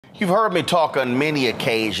You've heard me talk on many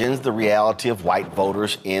occasions the reality of white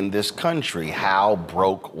voters in this country, how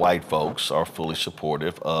broke white folks are fully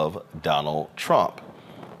supportive of Donald Trump.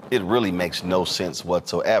 It really makes no sense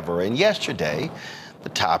whatsoever. And yesterday, the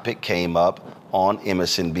topic came up on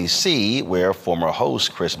MSNBC, where former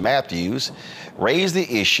host Chris Matthews raised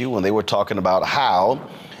the issue when they were talking about how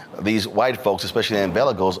these white folks, especially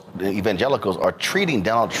the evangelicals, are treating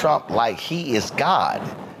Donald Trump like he is God.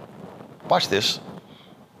 Watch this.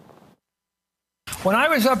 When I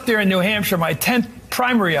was up there in New Hampshire, my 10th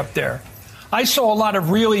primary up there, I saw a lot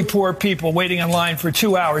of really poor people waiting in line for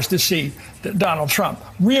 2 hours to see Donald Trump.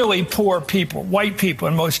 Really poor people, white people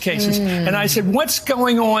in most cases. And I said, what's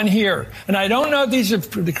going on here? And I don't know if these are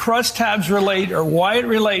the crosstabs relate or why it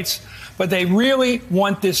relates, but they really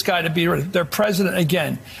want this guy to be their president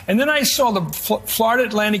again. And then I saw the Florida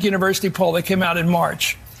Atlantic University poll that came out in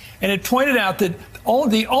March. And it pointed out that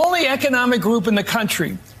the only economic group in the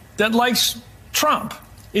country that likes Trump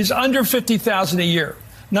is under 50,000 a year,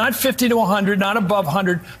 not 50 to 100, not above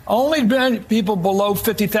 100, only people below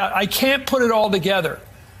 50,000. I can't put it all together.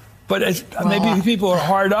 But maybe people are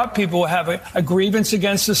hard up. People have a grievance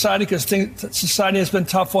against society because society has been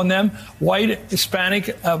tough on them. White,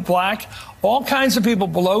 Hispanic, black, all kinds of people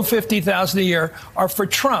below 50,000 a year are for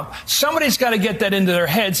Trump. Somebody's got to get that into their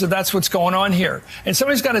heads that that's what's going on here. And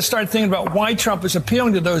somebody's got to start thinking about why Trump is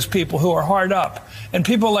appealing to those people who are hard up. And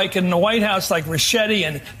people like in the White House, like Ricchetti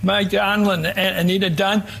and Mike Donlin and Anita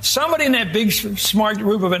Dunn, somebody in that big, smart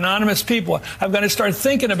group of anonymous people have got to start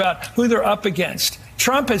thinking about who they're up against.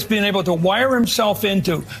 Trump has been able to wire himself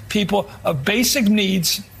into people of basic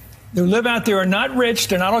needs who live out there, are not rich.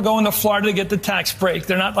 They're not all going to Florida to get the tax break.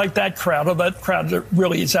 They're not like that crowd, although that crowd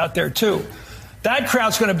really is out there, too. That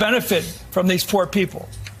crowd's going to benefit from these poor people.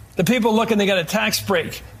 The people looking to get a tax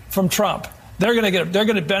break from Trump, they're going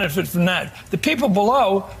to benefit from that. The people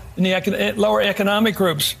below in the lower economic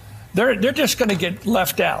groups, they're just going to get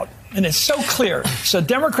left out. And it's so clear. So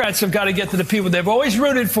Democrats have got to get to the people they've always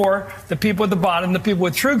rooted for, the people at the bottom, the people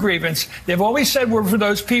with true grievance. They've always said we're for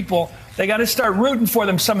those people. They got to start rooting for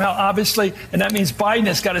them somehow, obviously, and that means Biden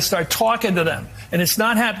has got to start talking to them. And it's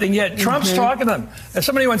not happening yet. Trump's talking to them. As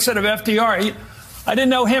somebody once said of FDR, I didn't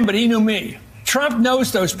know him, but he knew me. Trump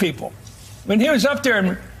knows those people. When he was up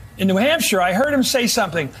there in New Hampshire, I heard him say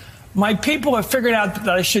something. My people have figured out that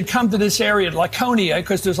I should come to this area, Laconia,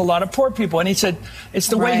 because there's a lot of poor people. And he said, it's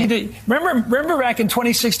the way he did. Remember back in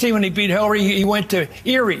 2016 when he beat Hillary, he went to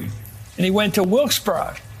Erie and he went to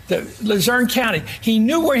Wilkes-Barre, to Luzerne County. He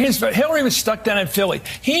knew where Hillary was stuck down in Philly.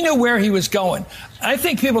 He knew where he was going. I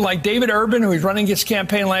think people like David Urban, who was running his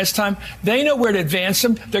campaign last time, they know where to advance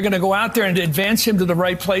him. They're going to go out there and advance him to the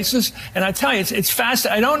right places. And I tell you, it's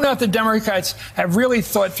fascinating. I don't know if the Democrats have really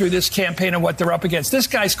thought through this campaign and what they're up against. This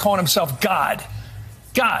guy's calling himself God.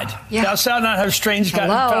 God. Yeah. Thou shalt not have strange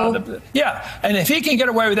God. Yeah. And if he can get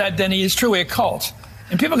away with that, then he is truly a cult.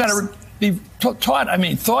 And people got to be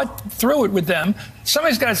thought through it with them.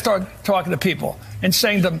 Somebody's got to start talking to people and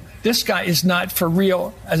saying to them, this guy is not for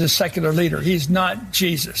real as a secular leader. He's not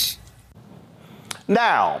Jesus.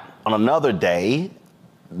 Now, on another day,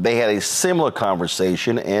 they had a similar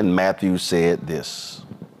conversation, and Matthew said this.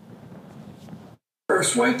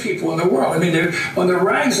 First white people in the world. I mean, they're on their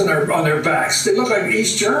rags on their backs. They look like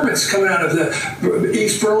East Germans coming out of the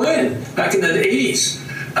East Berlin back in the 80s.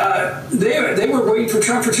 They were waiting for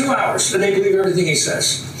Trump for 2 hours, and they believe everything he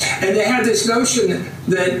says. And they had this notion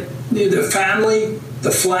that the family,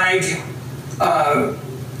 the flag,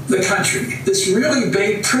 the country, this really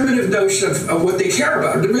big, primitive notion of what they care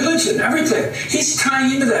about, the religion, everything. He's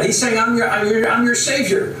tying into that. He's saying, I'm your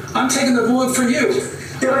savior. I'm taking the bullet for you.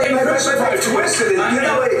 Twisted.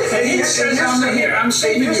 I'm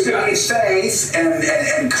saving you guys. Faith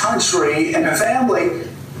and country and family.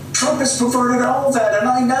 Trump has perverted all of that, and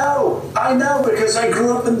I know because I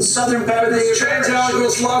grew up in the Southern Baptist Church.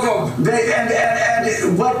 Evangelicals love him.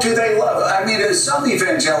 And what do they love? I mean, some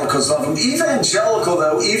evangelicals love him. Evangelical,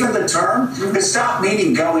 though, even the term, has stopped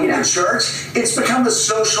meaning going to church. It's become a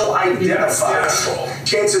social identifier.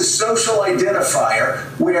 It's a social identifier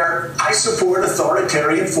where I support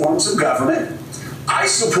authoritarian forms of government. I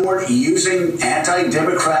support using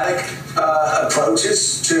anti-democratic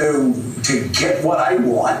approaches to get what I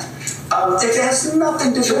want. It has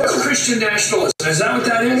nothing to do with Christian nationalism. Is that what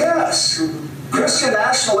that is? Yes. Christian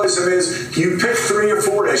nationalism is you pick 3 or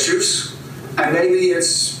 4 issues, and maybe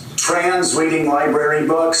it's trans reading library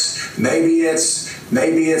books, maybe it's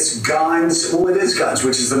guns. Well, it is guns,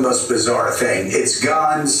 which is the most bizarre thing. It's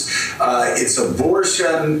guns, it's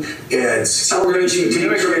abortion, it's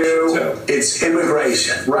LGBTQ, it's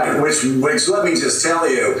immigration, right? Which let me just tell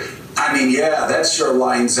you, I mean, yeah, that sure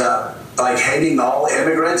lines up. Like hating all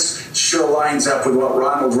immigrants sure lines up with what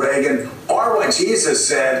Ronald Reagan or what Jesus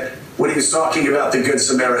said when he was talking about the Good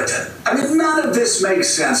Samaritan. I mean, none of this makes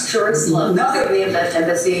sense. Jerusalem, none of the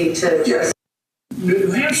embassy to Yes.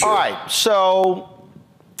 New Hampshire. All right, so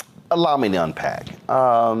allow me to unpack.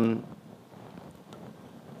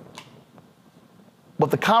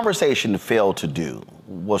 What the conversation failed to do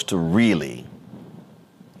was to really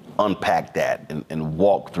unpack that and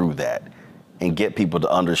walk through that and get people to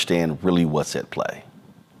understand really what's at play,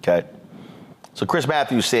 okay? So Chris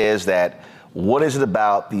Matthews says that, what is it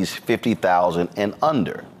about these 50,000 and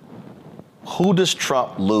under? Who does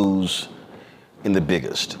Trump lose in the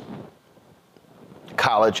biggest?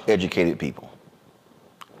 College-educated people.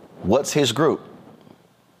 What's his group?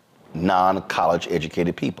 Non-college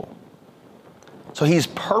educated people. So he's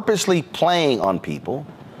purposely playing on people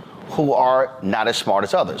who are not as smart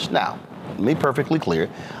as others. Now, let me be perfectly clear.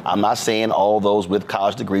 I'm not saying all those with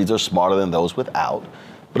college degrees are smarter than those without,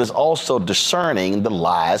 but it's also discerning the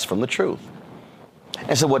lies from the truth.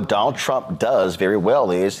 And so what Donald Trump does very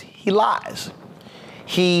well is he lies.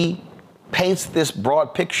 He paints this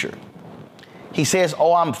broad picture. He says,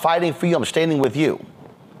 oh, I'm fighting for you, I'm standing with you.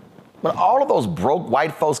 But all of those broke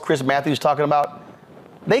white folks Chris Matthews talking about,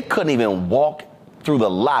 they couldn't even walk through the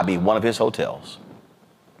lobby of one of his hotels.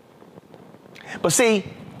 But see,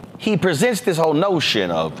 he presents this whole notion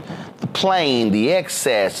of the plane, the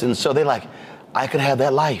excess, and so they're like, I could have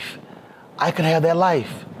that life. I could have that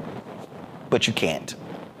life. But you can't.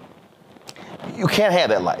 You can't have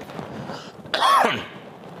that life.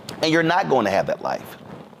 And you're not going to have that life.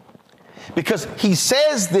 Because he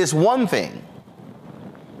says this one thing,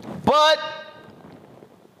 but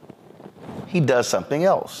he does something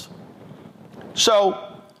else.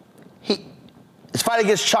 So he's fighting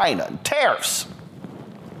against China, tariffs.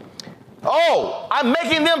 Oh, I'm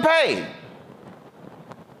making them pay.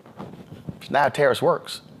 It's not how tariffs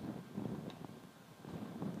works.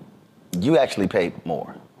 You actually pay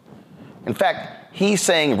more. In fact, he's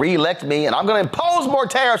saying, re-elect me, and I'm going to impose more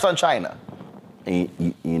tariffs on China. And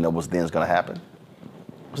you know what's then going to happen?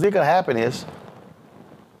 What's then going to happen is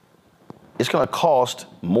it's going to cost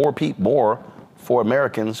more for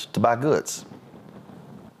Americans to buy goods.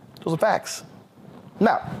 Those are facts.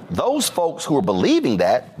 Now, those folks who are believing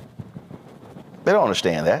that, they don't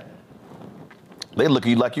understand that. They look at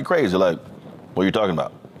you like you're crazy, like, what are you talking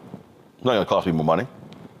about? It's not going to cost me more money.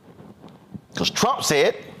 Because Trump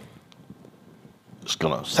said it's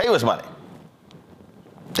going to save us money.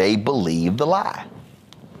 They believe the lie.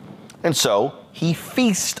 And so he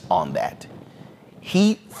feasts on that.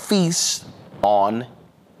 He feasts on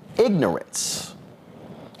ignorance.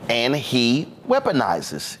 And he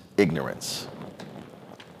weaponizes ignorance.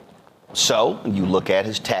 So when you look at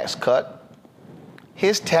his tax cut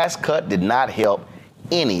did not help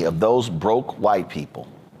any of those broke white people,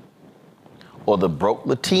 or the broke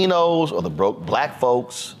Latinos, or the broke black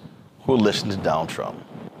folks who are listening to Donald Trump.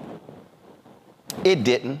 It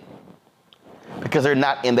didn't, because they're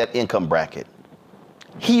not in that income bracket.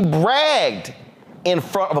 He bragged in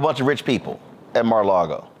front of a bunch of rich people at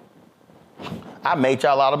Mar-a-Lago. I made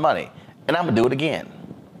y'all a lot of money, and I'm gonna do it again.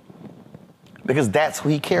 Because that's who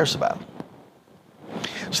he cares about.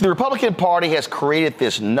 So the Republican Party has created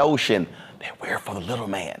this notion that we're for the little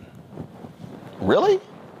man. Really?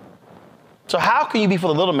 So how can you be for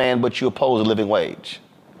the little man but you oppose a living wage?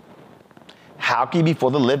 How can you be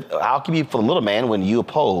for the little man when you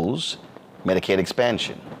oppose Medicaid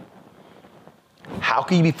expansion? How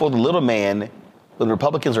can you be for the little man when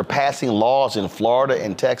Republicans are passing laws in Florida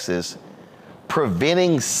and Texas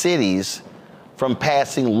preventing cities from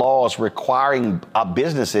passing laws requiring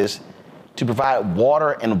businesses to provide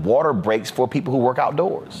water and water breaks for people who work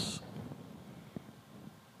outdoors?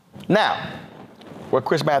 Now, where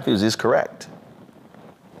Chris Matthews is correct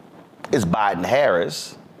is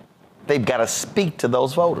Biden-Harris. They've got to speak to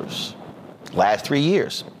those voters. Last 3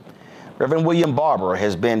 years, Reverend William Barber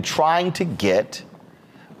has been trying to get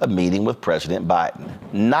a meeting with President Biden,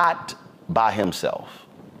 not by himself.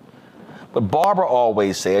 But Barber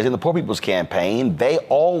always says in the Poor People's Campaign, they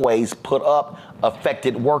always put up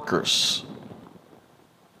affected workers.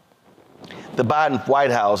 The Biden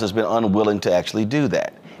White House has been unwilling to actually do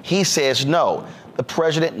that. He says, no, the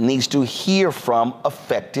president needs to hear from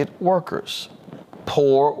affected workers,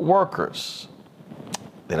 poor workers.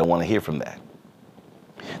 They don't want to hear from that.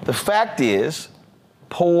 The fact is,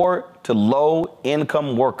 poor to low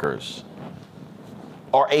income workers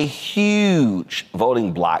are a huge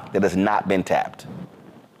voting bloc that has not been tapped.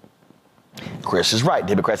 Chris is right.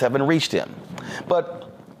 Democrats haven't reached him.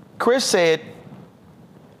 But Chris said,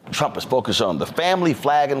 Trump is focused on the family,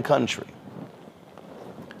 flag, and country.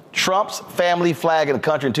 Trump's family, flag, and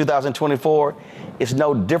country in 2024 is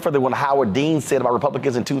no different than what Howard Dean said about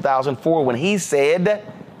Republicans in 2004 when he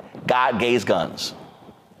said, God gave guns.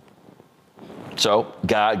 So,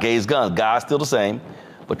 God gave guns. God's still the same,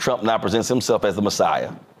 but Trump now presents himself as the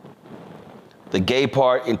Messiah. The gay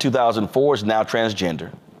part in 2004 is now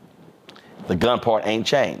transgender. The gun part ain't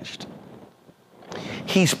changed.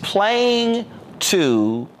 He's playing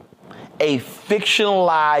to a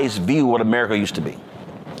fictionalized view of what America used to be.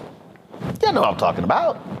 You know what I'm talking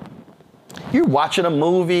about. You're watching a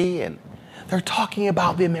movie and they're talking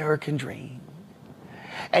about the American dream.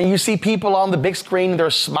 And you see people on the big screen, they're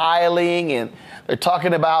smiling and they're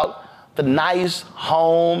talking about the nice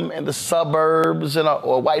home in the suburbs and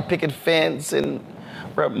a white picket fence, and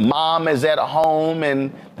where mom is at home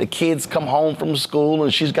and the kids come home from school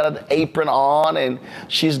and she's got an apron on and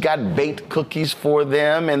she's got baked cookies for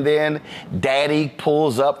them, and then daddy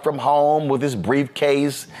pulls up from home with his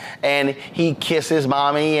briefcase and he kisses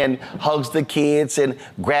mommy and hugs the kids and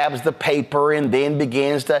grabs the paper and then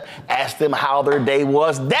begins to ask them how their day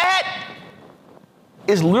was. That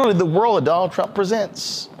is literally the world that Donald Trump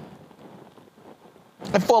presents.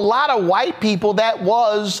 And for a lot of white people, that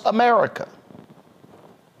was America.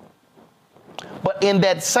 But in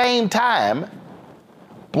that same time,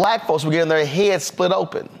 black folks were getting their heads split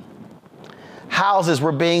open. Houses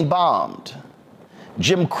were being bombed.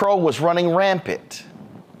 Jim Crow was running rampant.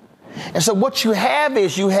 And so what you have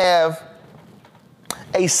is you have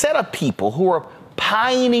a set of people who are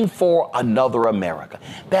pining for another America.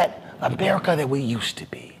 That America that we used to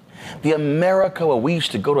be. The America where we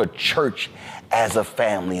used to go to church as a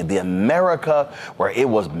family, the America where it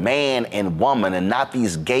was man and woman and not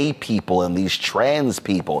these gay people and these trans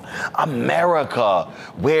people. America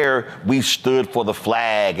where we stood for the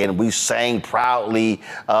flag and we sang proudly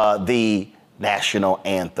the national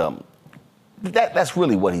anthem. That's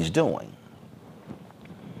really what he's doing.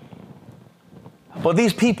 But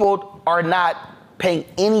these people are not paying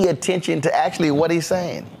any attention to actually what he's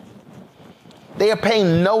saying. They are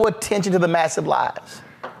paying no attention to the massive lies.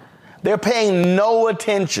 They're paying no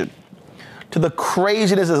attention to the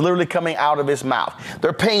craziness that's literally coming out of his mouth.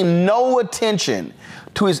 They're paying no attention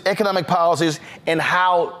to his economic policies and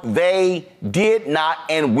how they did not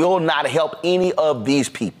and will not help any of these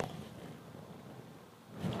people.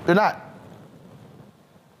 They're not.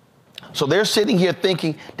 So they're sitting here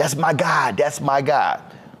thinking, that's my God, that's my God.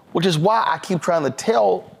 Which is why I keep trying to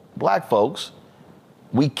tell black folks,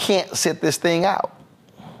 we can't sit this thing out.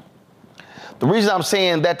 The reason I'm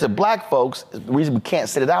saying that to black folks, the reason we can't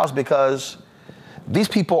sit it out is because these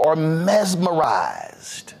people are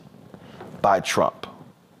mesmerized by Trump.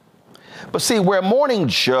 But see, where Morning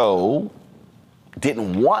Joe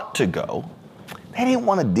didn't want to go, they didn't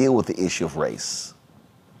want to deal with the issue of race.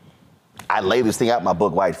 I lay this thing out in my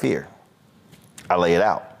book, White Fear. I lay it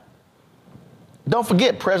out. Don't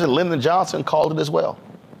forget, President Lyndon Johnson called it as well.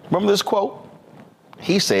 Remember this quote?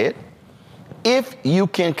 He said, if you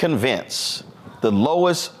can convince the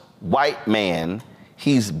lowest white man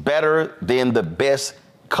he's better than the best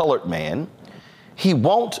colored man, he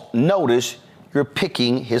won't notice you're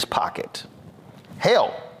picking his pocket.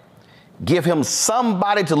 Hell, give him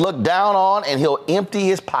somebody to look down on and he'll empty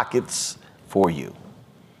his pockets for you.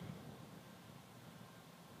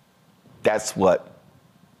 That's what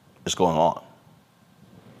is going on.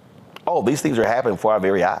 Oh, these things are happening before our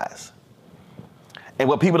very eyes. And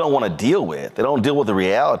what people don't want to deal with, they don't deal with the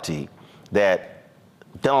reality that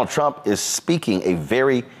Donald Trump is speaking a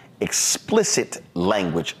very explicit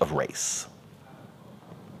language of race.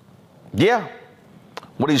 Yeah.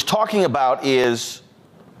 What he's talking about is,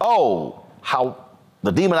 oh, how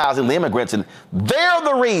the demonizing the immigrants, and they're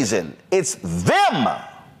the reason. It's them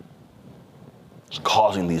that's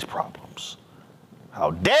causing these problems.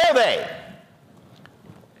 How dare they?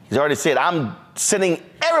 He's already said, I'm sending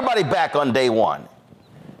everybody back on day one.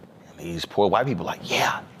 And these poor white people are like,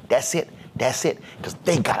 yeah, that's it. That's it. Because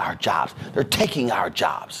they got our jobs. They're taking our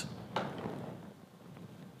jobs.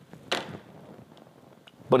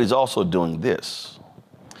 But he's also doing this.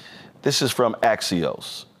 This is from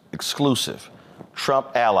Axios, exclusive.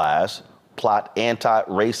 Trump allies plot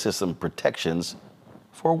anti-racism protections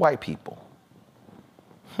for white people.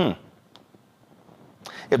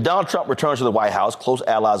 If Donald Trump returns to the White House, close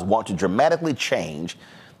allies want to dramatically change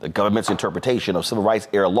the government's interpretation of civil rights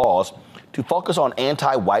era laws to focus on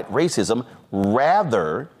anti-white racism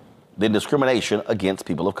rather than discrimination against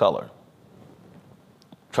people of color.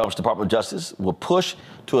 Trump's Department of Justice will push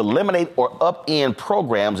to eliminate or upend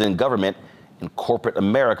programs in government and corporate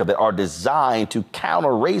America that are designed to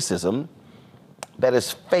counter racism that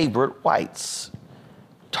has favored whites.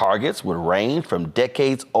 Targets would range from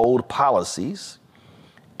decades-old policies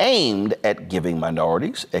aimed at giving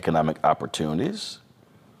minorities economic opportunities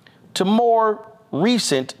to more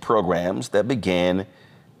recent programs that began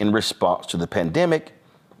in response to the pandemic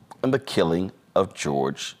and the killing of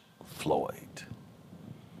George Floyd.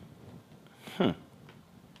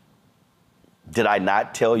 Did I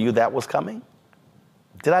not tell you that was coming?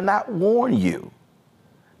 Did I not warn you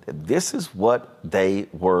that this is what they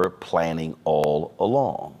were planning all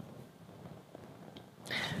along?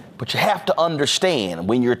 But you have to understand,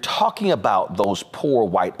 when you're talking about those poor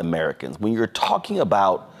white Americans, when you're talking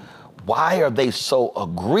about why are they so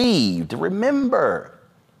aggrieved, remember,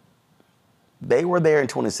 they were there in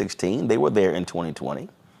 2016, they were there in 2020,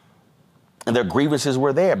 and their grievances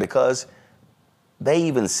were there because they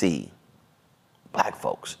even see black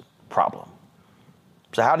folks' problem.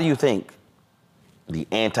 So how do you think the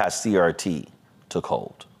anti-CRT took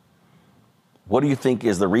hold? What do you think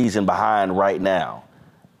is the reason behind right now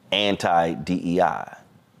anti-DEI?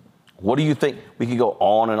 What do you think? We could go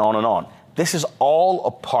on and on and on. This is all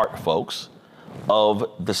a part, folks,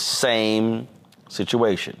 of the same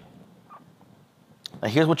situation. Now,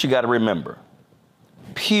 here's what you got to remember.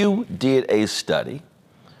 Pew did a study,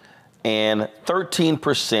 and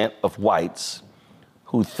 13% of whites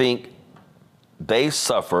who think they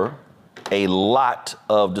suffer a lot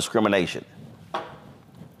of discrimination.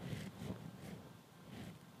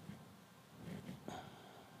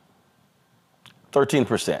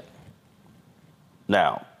 %.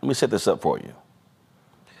 Now, let me set this up for you.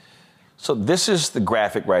 So this is the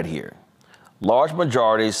graphic right here. Large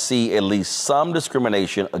majorities see at least some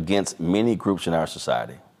discrimination against many groups in our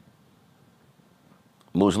society.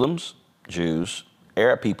 Muslims, Jews,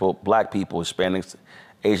 Arab people, black people, Hispanics,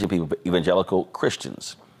 Asian people, evangelical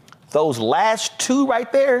Christians. Those last two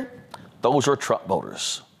right there, those are Trump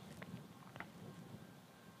voters.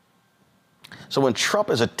 So when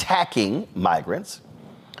Trump is attacking migrants,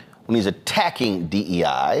 when he's attacking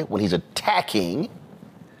DEI, when he's attacking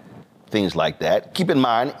things like that, keep in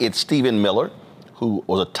mind it's Stephen Miller, who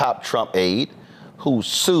was a top Trump aide, who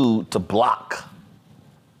sued to block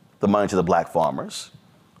the money to the black farmers,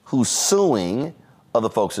 who's suing other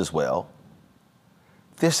folks as well.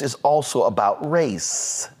 This is also about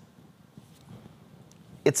race.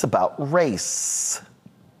 It's about race.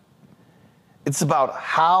 It's about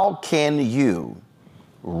how can you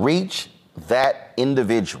reach that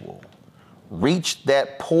individual, reach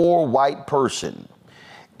that poor white person,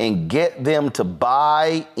 and get them to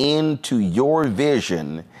buy into your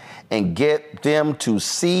vision and get them to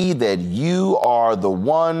see that you are the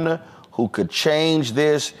one who could change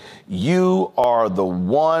this. You are the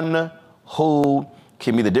one who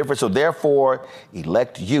can be the difference. So therefore,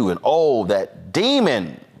 elect you. And oh, that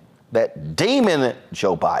demon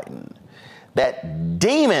Joe Biden, that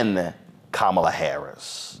demon Kamala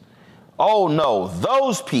Harris. Oh no,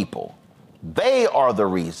 those people, they are the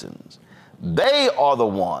reasons. They are the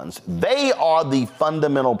ones. They are the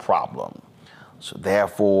fundamental problem. So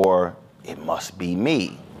therefore, it must be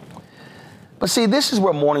me. But see, this is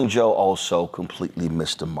where Morning Joe also completely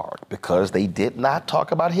missed the mark, because they did not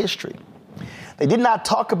talk about history. They did not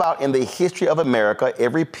talk about, in the history of America,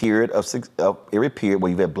 every period where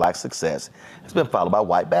you've had black success has been followed by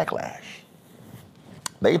white backlash.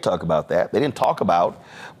 They didn't talk about that. They didn't talk about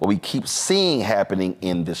what we keep seeing happening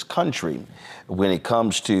in this country when it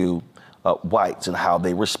comes to whites and how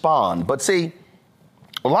they respond. But see,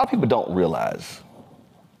 a lot of people don't realize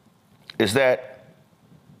is that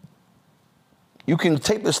you can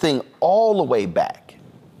take this thing all the way back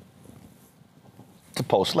to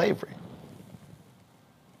post-slavery.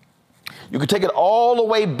 You can take it all the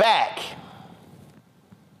way back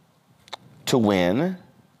to when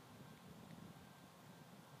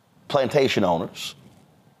plantation owners,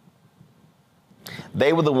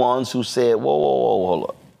 they were the ones who said, whoa, hold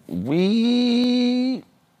up. We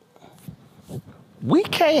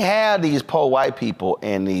can't have these poor white people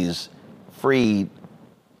and these freed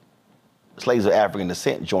slaves of African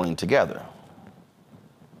descent joining together.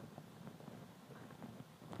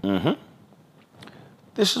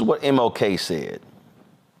 This is what MLK said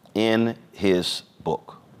in his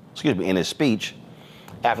in his speech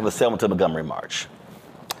after the Selma to Montgomery March.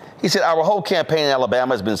 He said, our whole campaign in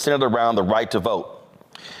Alabama has been centered around the right to vote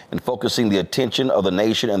and focusing the attention of the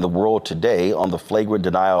nation and the world today on the flagrant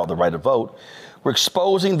denial of the right to vote. We're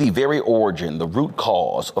exposing the very origin, the root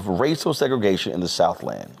cause of racial segregation in the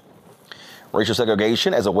Southland. Racial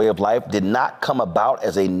segregation as a way of life did not come about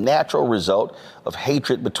as a natural result of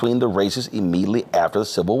hatred between the races immediately after the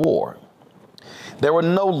Civil War. There were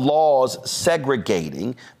no laws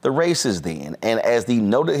segregating the races then. And as the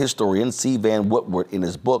noted historian C. Van Woodward in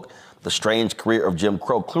his book, The Strange Career of Jim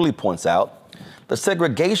Crow, clearly points out, the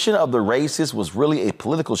segregation of the races was really a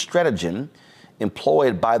political stratagem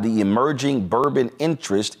employed by the emerging bourbon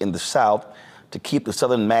interest in the South to keep the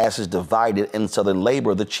Southern masses divided and Southern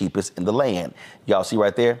labor the cheapest in the land. Y'all see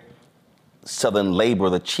right there? Southern labor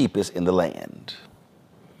the cheapest in the land.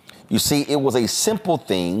 You see, it was a simple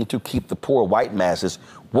thing to keep the poor white masses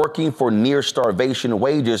working for near starvation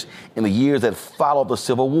wages in the years that followed the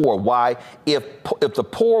Civil War. Why? If the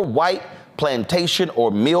poor white plantation or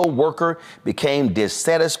mill worker became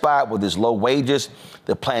dissatisfied with his low wages,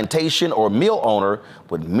 the plantation or mill owner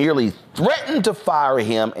would merely threaten to fire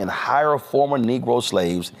him and hire former Negro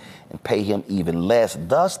slaves and pay him even less.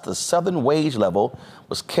 Thus, the Southern wage level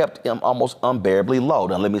was kept almost unbearably low.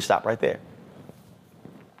 Now, let me stop right there.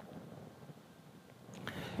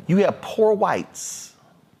 You have poor whites,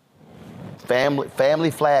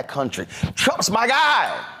 family flag country. Trump's my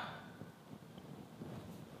guy.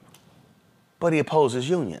 But he opposes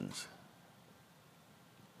unions.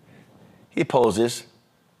 He opposes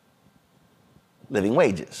living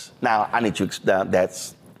wages. Now, I need you,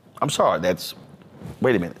 I'm sorry,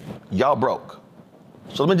 wait a minute. Y'all broke.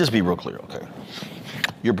 So let me just be real clear, okay?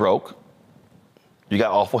 You're broke. You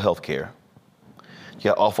got awful health care. You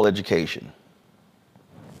got awful education.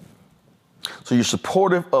 So you're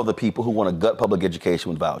supportive of the people who want to gut public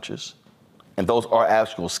education with vouchers. And those are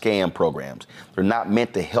actual scam programs. They're not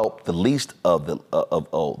meant to help the least of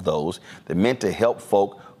those. They're meant to help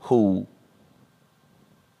folk who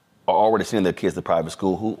are already sending their kids to private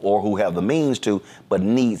school who have the means to, but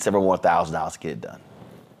need several more $1,000 to get it done.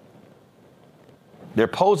 They're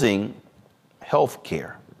opposing health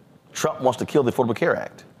care. Trump wants to kill the Affordable Care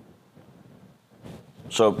Act.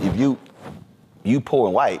 So if you poor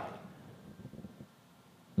and white,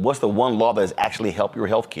 what's the one law that has actually helped your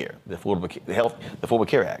health care? The Affordable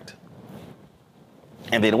Care Act.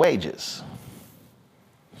 And then wages.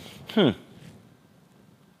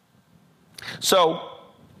 So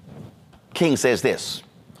King says this.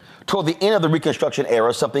 Toward the end of the Reconstruction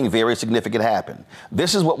era, something very significant happened.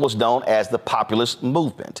 This is what was known as the populist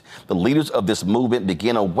movement. The leaders of this movement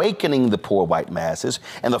began awakening the poor white masses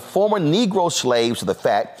and the former Negro slaves to the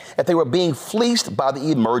fact that they were being fleeced by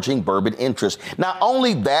the emerging bourbon interest. Not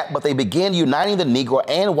only that, but they began uniting the Negro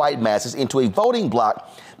and white masses into a voting bloc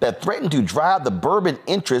that threatened to drive the bourbon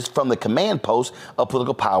interest from the command post of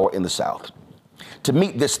political power in the South. To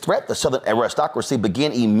meet this threat, the Southern aristocracy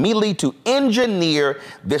began immediately to engineer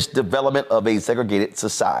this development of a segregated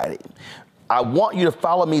society. I want you to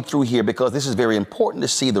follow me through here because this is very important to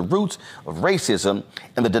see the roots of racism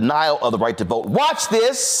and the denial of the right to vote. Watch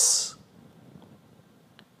this.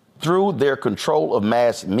 Through their control of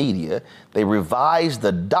mass media, they revised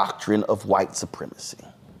the doctrine of white supremacy.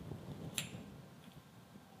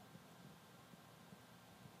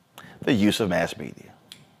 The use of mass media.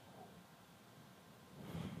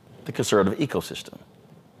 The conservative ecosystem,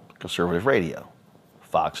 conservative radio,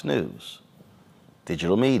 Fox News,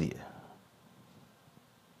 digital media.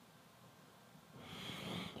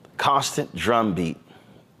 Constant drumbeat,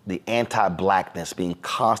 the anti-blackness being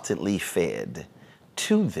constantly fed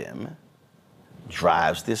to them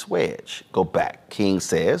drives this wedge. Go back. King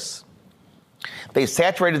says, they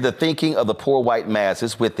saturated the thinking of the poor white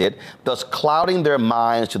masses with it, thus clouding their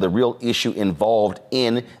minds to the real issue involved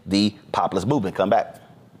in the populist movement. Come back.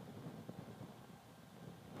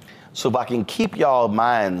 So if I can keep y'all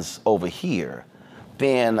minds over here,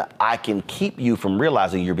 then I can keep you from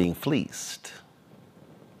realizing you're being fleeced.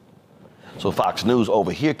 So Fox News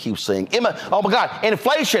over here keeps saying, oh my God,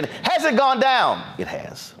 inflation hasn't gone down. It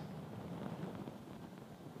has.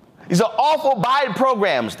 These are awful Biden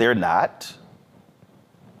programs. They're not.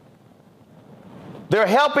 They're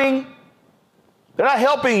not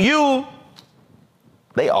helping you.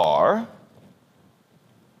 They are.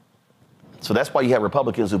 So that's why you have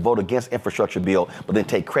Republicans who vote against infrastructure bill, but then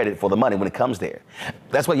take credit for the money when it comes there.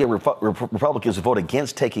 That's why you have Republicans who vote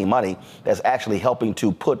against taking money that's actually helping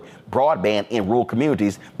to put broadband in rural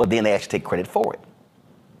communities, but then they actually take credit for it.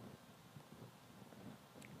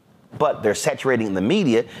 But they're saturating in the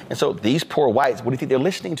media, and so these poor whites, what do you think they're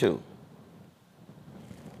listening to?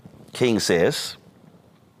 King says,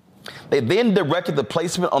 they then directed the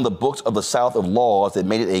placement on the books of the South of laws that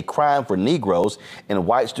made it a crime for Negroes and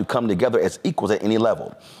whites to come together as equals at any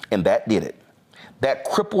level. And that did it. That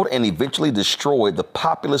crippled and eventually destroyed the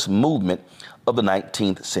populist movement of the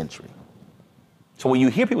 19th century. So when you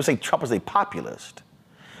hear people say Trump is a populist,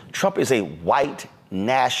 Trump is a white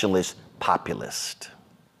nationalist populist.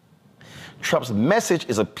 Trump's message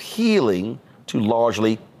is appealing to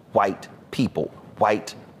largely white people,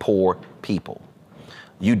 white poor people.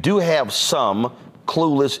 You do have some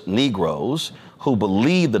clueless Negroes who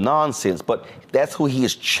believe the nonsense, but that's who he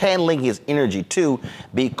is channeling his energy to,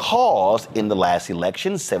 because in the last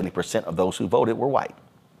election, 70% of those who voted were white.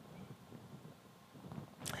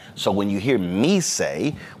 So when you hear me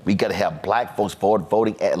say we got to have black folks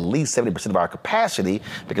voting at least 70% of our capacity,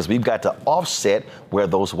 because we've got to offset where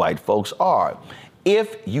those white folks are.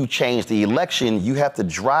 If you change the election, you have to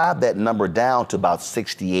drive that number down to about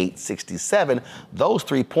 68, 67. Those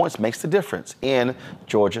 3 points makes the difference in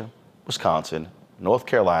Georgia, Wisconsin, North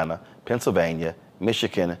Carolina, Pennsylvania,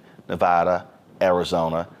 Michigan, Nevada,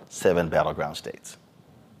 Arizona, 7 battleground states.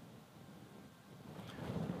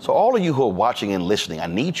 So all of you who are watching and listening, I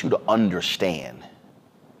need you to understand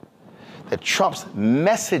that Trump's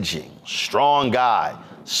messaging, strong guy,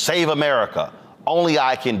 save America, only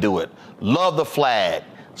I can do it, love the flag,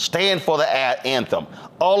 stand for the anthem,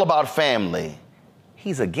 all about family.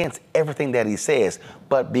 He's against everything that he says,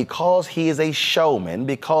 but because he is a showman,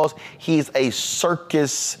 because he's a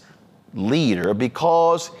circus leader,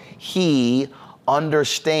 because he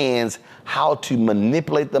understands how to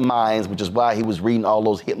manipulate the minds, which is why he was reading all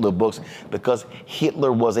those Hitler books, because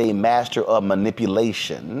Hitler was a master of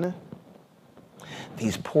manipulation.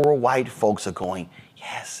 These poor white folks are going,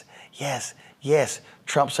 yes, yes, yes,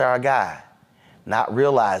 Trump's our guy, not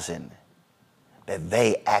realizing that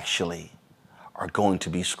they actually are going to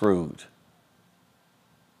be screwed.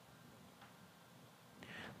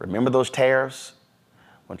 Remember those tariffs?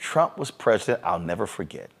 When Trump was president, I'll never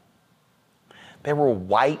forget. There were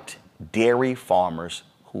white dairy farmers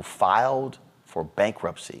who filed for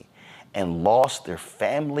bankruptcy and lost their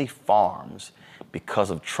family farms because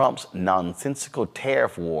of Trump's nonsensical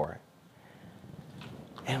tariff war.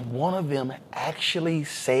 And one of them actually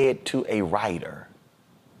said to a writer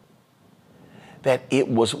that it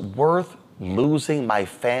was worth losing my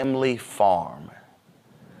family farm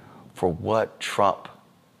for what Trump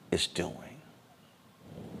is doing.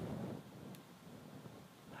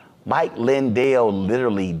 Mike Lindell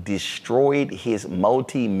literally destroyed his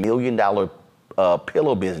multi-million-dollar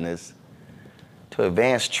pillow business to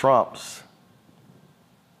advance Trump's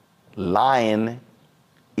lying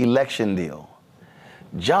election deal.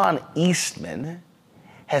 John Eastman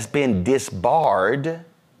has been disbarred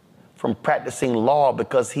from practicing law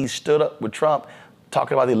because he stood up with Trump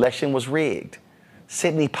talking about the election was rigged.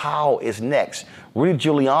 Sidney Powell is next. Rudy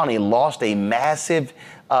Giuliani lost a massive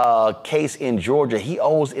case in Georgia. He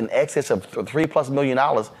owes in excess of $3+ million.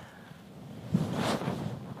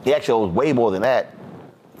 He actually owes way more than that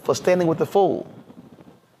for standing with the fool.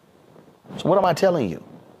 So what am I telling you?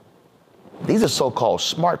 These are so-called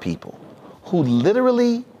smart people who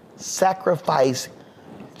literally sacrifice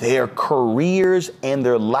their careers and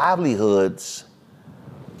their livelihoods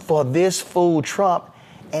for this fool Trump,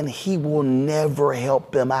 and he will never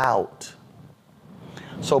help them out.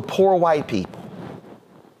 So poor white people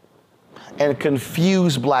and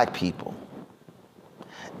confused black people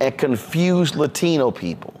and confused Latino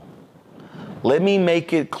people, let me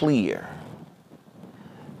make it clear,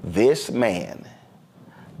 this man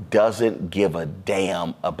doesn't give a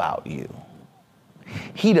damn about you.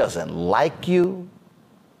 He doesn't like you.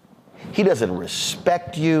 He doesn't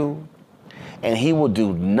respect you. And he will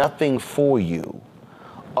do nothing for you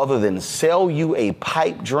other than sell you a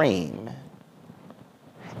pipe dream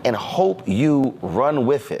and hope you run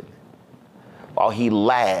with it while he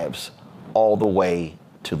laughs all the way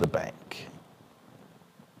to the bank.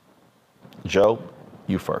 Joe,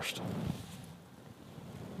 you first.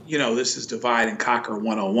 You know, this is divide and conquer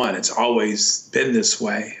 101. It's always been this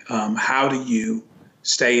way. How do you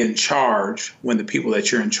stay in charge when the people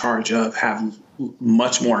that you're in charge of have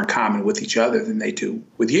much more in common with each other than they do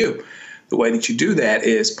with you? The way that you do that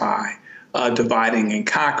is by dividing and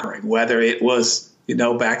conquering, whether it was, you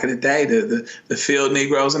know, back in the day, the field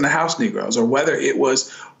Negroes and the house Negroes, or whether it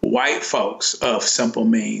was white folks of simple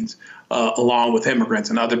means, along with immigrants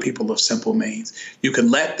and other people of simple means. You can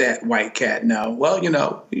let that white cat know, well, you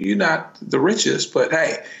know, you're not the richest, but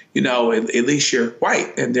hey, you know, at least you're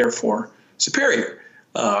white and therefore superior.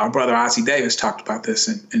 Our brother Ozzie Davis talked about this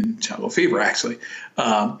in Jungle Fever, actually.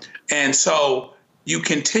 And so you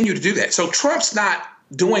continue to do that. So Trump's not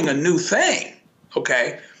doing a new thing,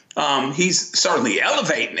 okay? He's certainly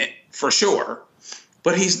elevating it for sure,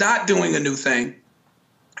 but he's not doing a new thing.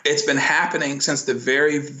 It's been happening since the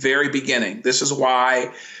very, very beginning. This is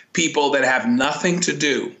why people that have nothing to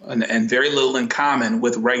do and very little in common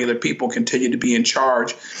with regular people continue to be in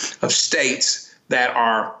charge of states that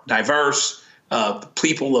are diverse,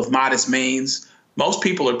 people of modest means. Most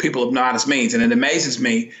people are people of modest means, and it amazes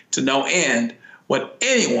me to no end what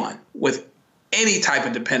anyone with any type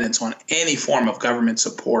of dependence on any form of government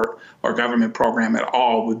support or government program at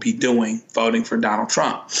all would be doing voting for Donald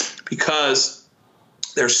Trump, because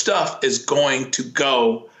their stuff is going to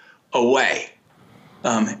go away.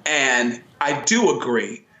 And I do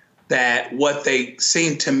agree that what they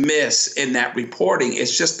seem to miss in that reporting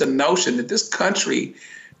is just the notion that this country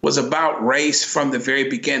was about race from the very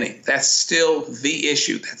beginning. That's still the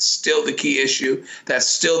issue. That's still the key issue. That's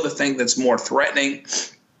still the thing that's more threatening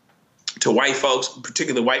to white folks,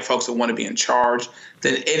 particularly white folks that want to be in charge,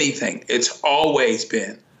 than anything. It's always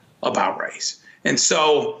been about race. And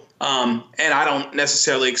so, and I don't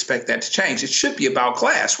necessarily expect that to change. It should be about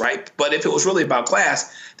class, right? But if it was really about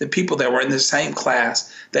class, then people that were in the same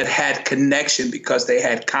class that had connection because they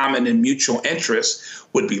had common and mutual interests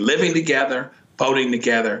would be living together, voting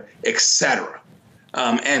together, etc.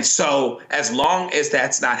 And so as long as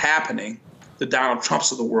that's not happening, the Donald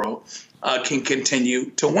Trumps of the world can continue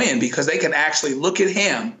to win, because they can actually look at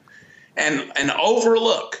him and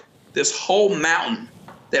overlook this whole mountain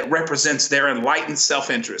that represents their enlightened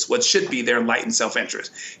self-interest, what should be their enlightened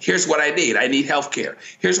self-interest. Here's what I need. I need health care.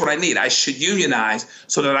 Here's what I need. I should unionize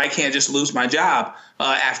so that I can't just lose my job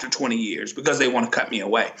after 20 years because they want to cut me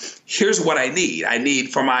away. Here's what I need. I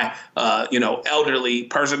need for my elderly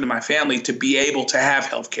person in my family to be able to have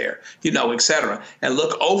health care, et cetera, and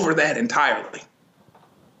look over that entirely,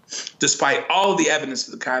 despite all the evidence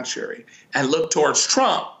to the contrary, and look towards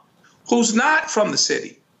Trump, who's not from the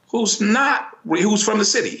city, who's from the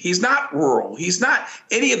city. He's not rural. He's not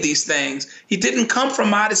any of these things. He didn't come from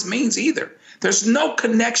modest means either. There's no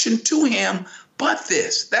connection to him but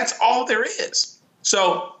this. That's all there is.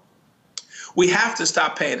 So we have to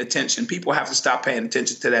stop paying attention. People have to stop paying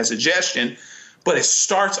attention to that suggestion. But it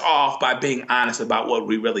starts off by being honest about what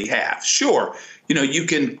we really have. Sure, you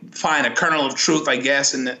can find a kernel of truth, I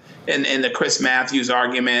guess, in the Chris Matthews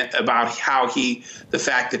argument about the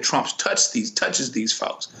fact that Trump touches these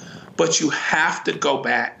folks. But you have to go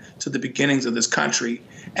back to the beginnings of this country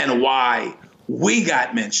and why we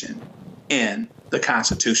got mentioned in the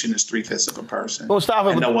Constitution as 3/5 of a person, Mustafa,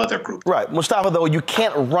 and no other group. Right. Mustafa, though, you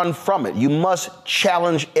can't run from it. You must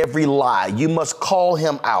challenge every lie. You must call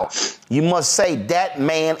him out. You must say that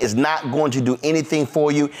man is not going to do anything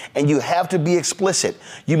for you, and you have to be explicit.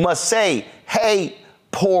 You must say, hey,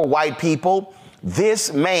 poor white people,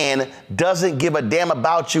 this man doesn't give a damn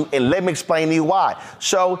about you, and let me explain to you why.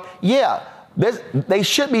 So, yeah, they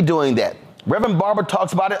should be doing that. Reverend Barber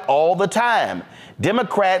talks about it all the time.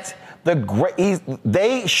 Democrats,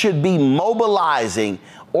 they should be mobilizing,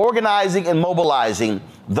 organizing and mobilizing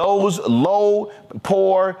those low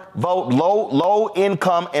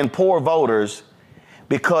income and poor voters,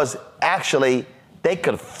 because actually they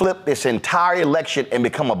could flip this entire election and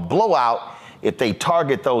become a blowout if they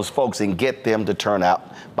target those folks and get them to turn out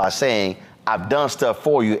by saying, I've done stuff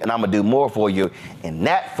for you and I'm gonna do more for you, and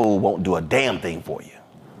that fool won't do a damn thing for you.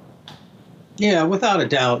 Yeah, without a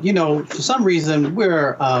doubt. For some reason,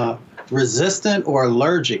 we're resistant or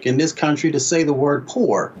allergic in this country to say the word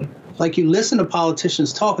poor. Like, you listen to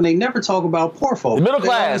politicians talk and they never talk about poor folks. The middle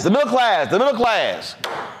class. That's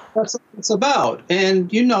what it's about.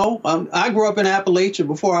 And, I grew up in Appalachia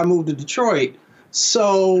before I moved to Detroit.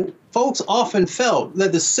 So folks often felt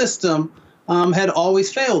that the system had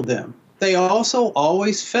always failed them. They also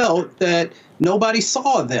always felt that nobody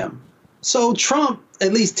saw them. So Trump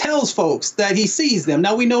at least tells folks that he sees them.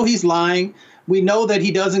 Now, we know he's lying. We know that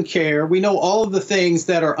he doesn't care. We know all of the things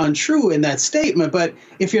that are untrue in that statement. But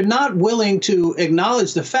if you're not willing to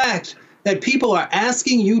acknowledge the fact that people are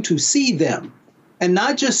asking you to see them, and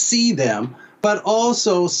not just see them, but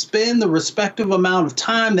also spend the respective amount of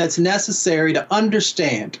time that's necessary to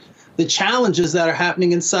understand the challenges that are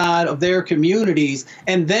happening inside of their communities,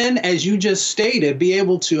 and then, as you just stated, be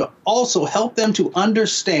able to also help them to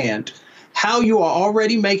understand how you are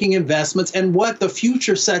already making investments and what the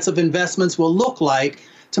future sets of investments will look like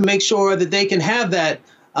to make sure that they can have that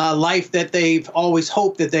life that they've always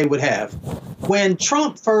hoped that they would have. When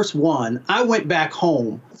Trump first won, I went back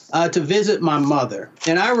home to visit my mother.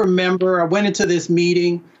 And I remember I went into this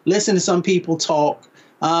meeting, listened to some people talk.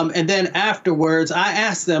 And then afterwards, I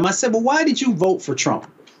asked them, I said, well, why did you vote for Trump?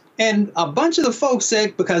 And a bunch of the folks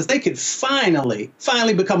said because they could finally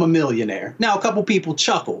become a millionaire. Now, a couple people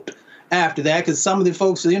chuckled after that, because some of the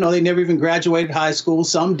folks, they never even graduated high school.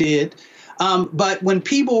 Some did. But when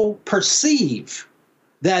people perceive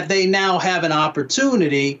that they now have an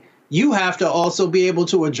opportunity, you have to also be able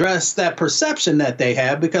to address that perception that they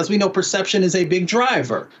have, because we know perception is a big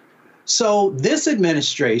driver. So this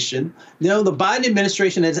administration, the Biden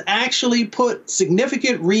administration has actually put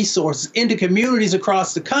significant resources into communities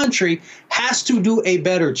across the country, has to do a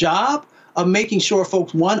better job of making sure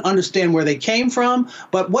folks, one, understand where they came from,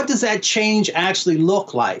 but what does that change actually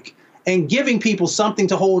look like? And giving people something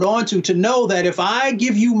to hold on to know that if I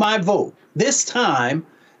give you my vote this time,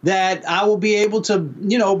 that I will be able to,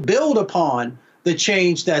 build upon the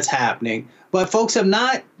change that's happening. But folks have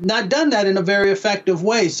not done that in a very effective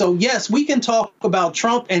way. So, yes, we can talk about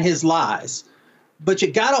Trump and his lies, but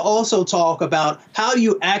you got to also talk about how do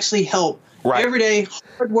you actually help everyday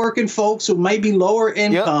hardworking folks who may be lower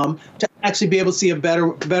income to actually be able to see a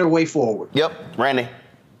better way forward. Yep. Randy.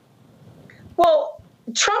 Well,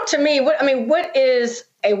 Trump, to me, what is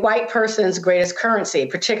a white person's greatest currency,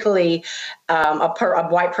 particularly a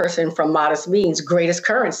white person from modest means greatest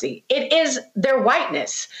currency? It is their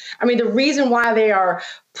whiteness. The reason why they are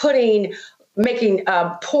making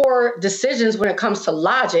poor decisions when it comes to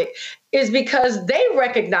logic is because they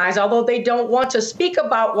recognize, although they don't want to speak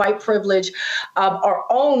about white privilege or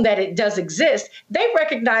own that it does exist, they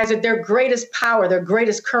recognize that their greatest power, their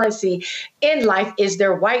greatest currency in life is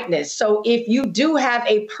their whiteness. So if you do have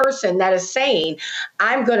a person that is saying,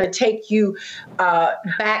 I'm going to take you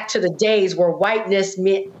back to the days where whiteness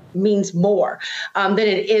means more than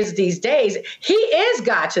it is these days, he is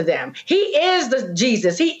God to them. He is the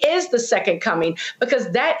Jesus. He is the second coming,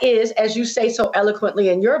 because that is, as you say so eloquently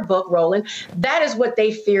in your book, Roland, that is what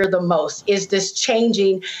they fear the most, is this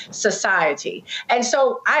changing society. And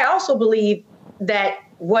so I also believe that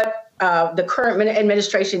what the current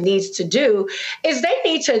administration needs to do is they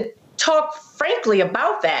need to talk frankly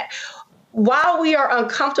about that. While we are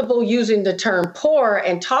uncomfortable using the term poor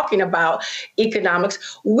and talking about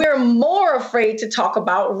economics, we're more afraid to talk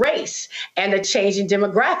about race and the changing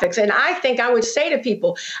demographics. And I think I would say to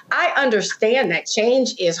people, I understand that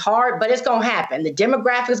change is hard, but it's going to happen. The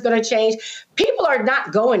demographic is going to change. People are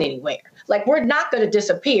not going anywhere. Like, we're not going to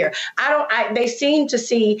disappear. They seem to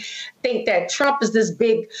think that Trump is this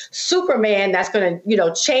big Superman that's going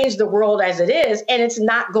to, change the world as it is, and it's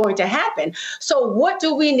not going to happen. So what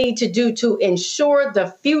do we need to do to ensure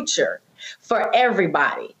the future for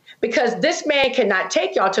everybody? Because this man cannot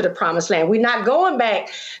take y'all to the promised land. We're not going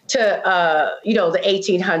back to, the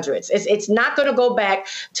 1800s. It's not going to go back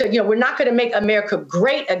to, we're not going to make America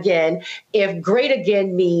great again if great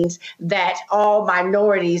again means that all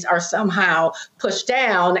minorities are somehow pushed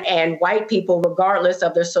down and white people, regardless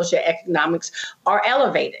of their socioeconomics, are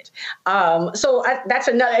elevated. That's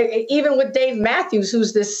another, even with Dave Matthews,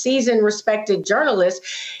 who's this seasoned, respected journalist,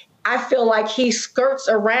 I feel like he skirts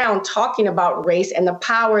around talking about race and the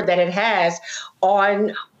power that it has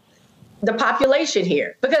on the population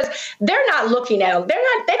here, because they're not looking at them.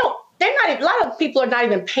 A lot of people are not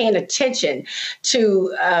even paying attention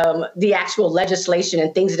to the actual legislation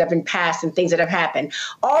and things that have been passed and things that have happened.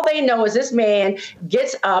 All they know is this man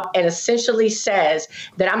gets up and essentially says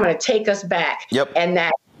that I'm going to take us back. Yep. And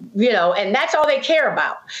that, and that's all they care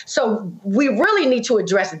about. So we really need to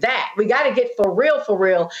address that. We got to get for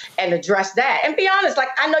real and address that. And be honest, like,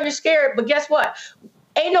 I know you're scared, but guess what?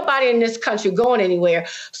 Ain't nobody in this country going anywhere.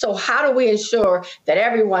 So how do we ensure that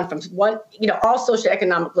everyone from all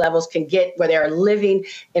socioeconomic levels can get where they're living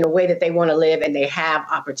in a way that they want to live and they have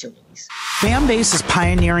opportunities? Fanbase is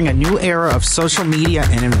pioneering a new era of social media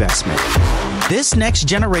and investment. This next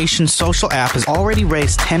generation social app has already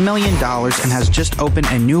raised $10 million and has just opened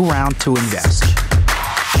a new round to invest.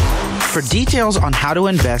 For details on how to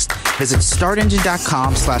invest, visit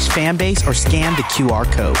startengine.com/fanbase or scan the QR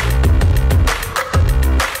code.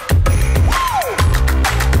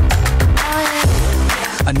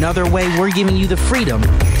 Another way we're giving you the freedom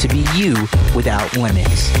to be you without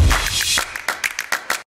limits.